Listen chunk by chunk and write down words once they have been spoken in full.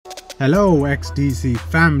Hello XDC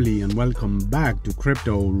family and welcome back to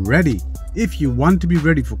Crypto Ready. If you want to be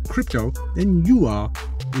ready for crypto, then you are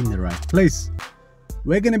in the right place.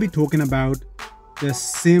 We're going to be talking about the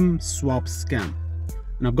SIM swap scam.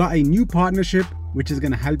 And I've got a new partnership which is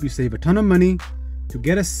going to help you save a ton of money to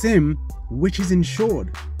get a SIM which is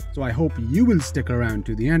insured. So I hope you will stick around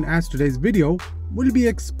to the end, as today's video will be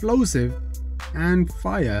explosive and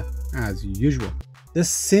fire as usual. The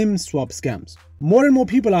SIM swap scams. More and more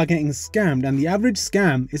people are getting scammed, and the average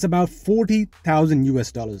scam is about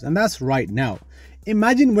 $40,000 and that's right now.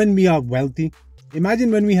 Imagine when we are wealthy.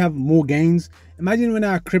 Imagine when we have more gains. Imagine when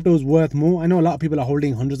our crypto is worth more. I know a lot of people are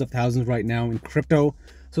holding hundreds of thousands right now in crypto.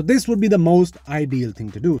 So this would be the most ideal thing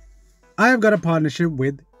to do. I have got a partnership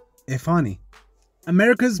with Efani,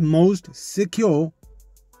 America's most secure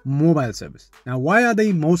mobile service. Now, why are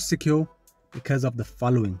they most secure? Because of the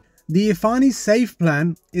following. The Efani Safe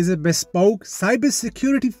Plan is a bespoke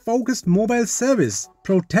cybersecurity focused mobile service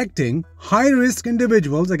protecting high-risk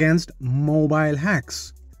individuals against mobile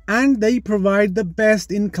hacks. And they provide the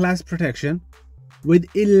best-in-class protection with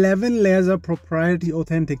 11 layers of proprietary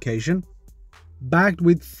authentication backed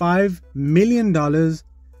with $5 million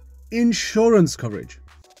insurance coverage.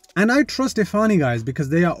 And I trust Efani, guys, because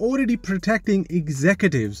they are already protecting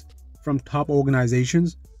executives from top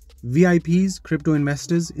organizations, VIPs, crypto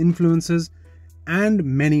investors, influencers, and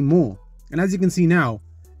many more. And as you can see now,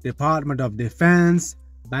 Department of Defense,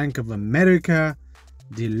 Bank of America,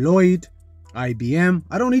 Deloitte, IBM.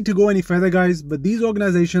 I don't need to go any further, guys, but these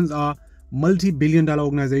organizations are multi-billion-dollar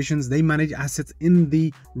organizations. They manage assets in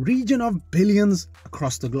the region of billions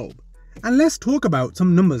across the globe. And let's talk about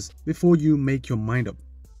some numbers before you make your mind up.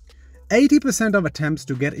 80% of attempts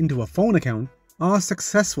to get into a phone account are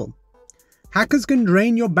successful. Hackers can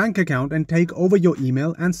drain your bank account and take over your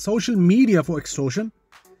email and social media for extortion.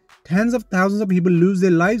 Tens of thousands of people lose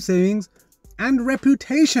their life savings and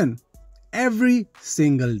reputation every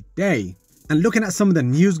single day. And looking at some of the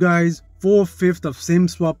news, guys, 4/5 of SIM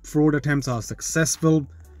swap fraud attempts are successful.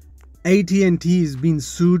 AT&T is being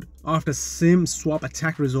sued after SIM swap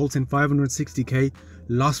attack results in $560K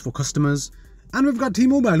loss for customers. And we've got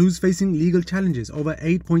T-Mobile, who's facing legal challenges over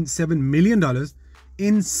 $8.7 million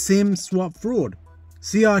in SIM swap fraud.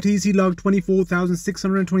 CRTC logged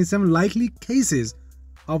 24,627 likely cases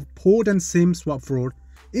of port and SIM swap fraud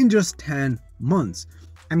in just 10 months.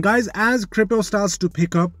 And guys, as crypto starts to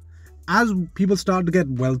pick up, as people start to get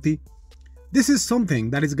wealthy, this is something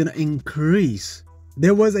that is going to increase.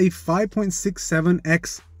 There was a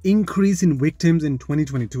 5.67x increase in victims in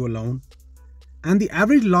 2022 alone. And the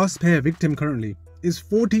average loss per victim currently is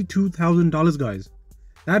 $42,000, guys.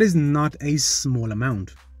 That is not a small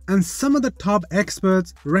amount. And some of the top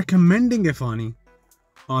experts recommending Efani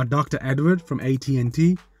are Dr. Edward from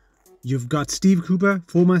AT&T. You've got Steve Cooper,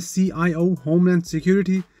 former CIO Homeland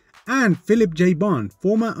Security, and Philip J. Bond,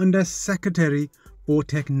 former Under Secretary for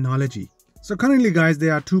Technology. So currently, guys,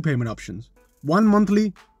 there are two payment options, one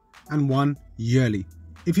monthly and one yearly.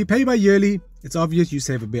 If you pay by yearly, it's obvious you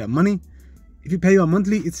save a bit of money. If you pay by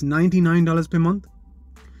monthly, it's $99 per month.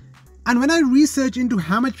 And when I research into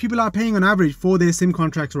how much people are paying on average for their SIM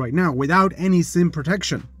contracts right now without any SIM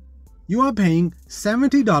protection, you are paying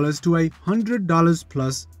 $70 to $100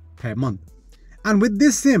 plus per month. And with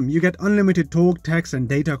this SIM, you get unlimited talk, text, and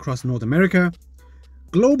data across North America,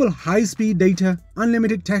 global high-speed data,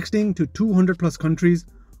 unlimited texting to 200 plus countries,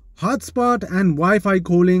 hotspot and Wi-Fi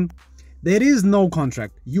calling. There is no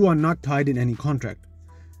contract. You are not tied in any contract.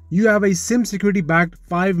 You have a SIM security-backed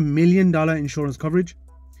 $5 million insurance coverage,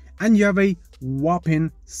 and you have a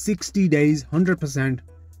whopping 60 days, 100%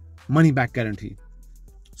 money-back guarantee.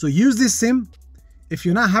 So use this SIM. If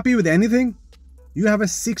you're not happy with anything, you have a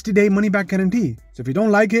 60-day money-back guarantee. So if you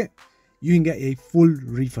don't like it, you can get a full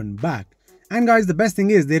refund back. And guys, the best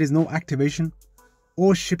thing is there is no activation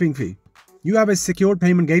or shipping fee. You have a secured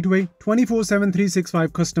payment gateway, 24/7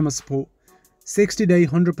 365 customer support, 60-day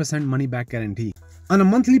 100% money-back guarantee. On a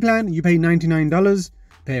monthly plan, you pay $99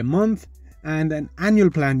 per month, and an annual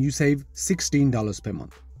plan, you save $16 per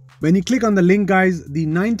month. When you click on the link, guys, the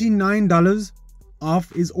 $99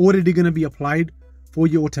 off is already going to be applied for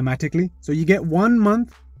you automatically. So you get 1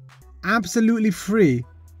 month absolutely free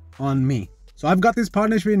on me. So I've got this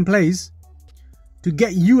partnership in place to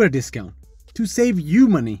get you a discount, to save you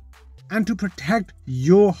money, and to protect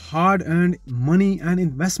your hard-earned money and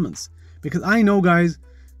investments. Because I know, guys,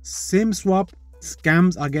 SIM swap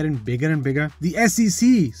scams are getting bigger and bigger. The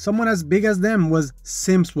SEC, someone as big as them, was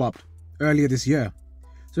SIM swapped earlier this year.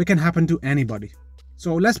 So it can happen to anybody.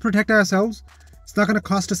 So let's protect ourselves. It's not going to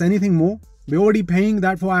cost us anything more. We're already paying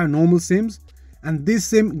that for our normal SIMs. And this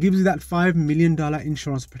sim gives you that $5 million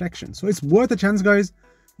insurance protection. So it's worth a chance, guys.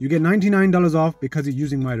 You get $99 off because you're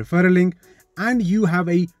using my referral link, and you have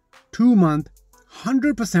a 2-month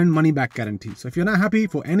 100% money back guarantee. So if you're not happy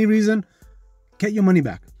for any reason, get your money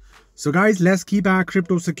back. So guys, let's keep our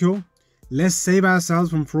crypto secure. Let's save ourselves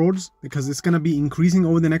from frauds because it's going to be increasing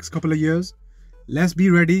over the next couple of years. Let's be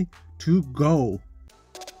ready to go.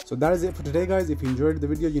 So that is it for today, guys. If you enjoyed the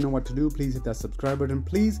video, you know what to do. Please hit that subscribe button.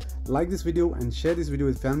 Please like this video and share this video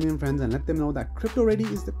with family and friends, and let them know that Crypto Ready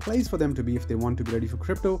is the place for them to be if they want to be ready for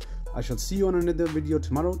crypto. I shall see you on another video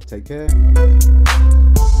tomorrow. Take care.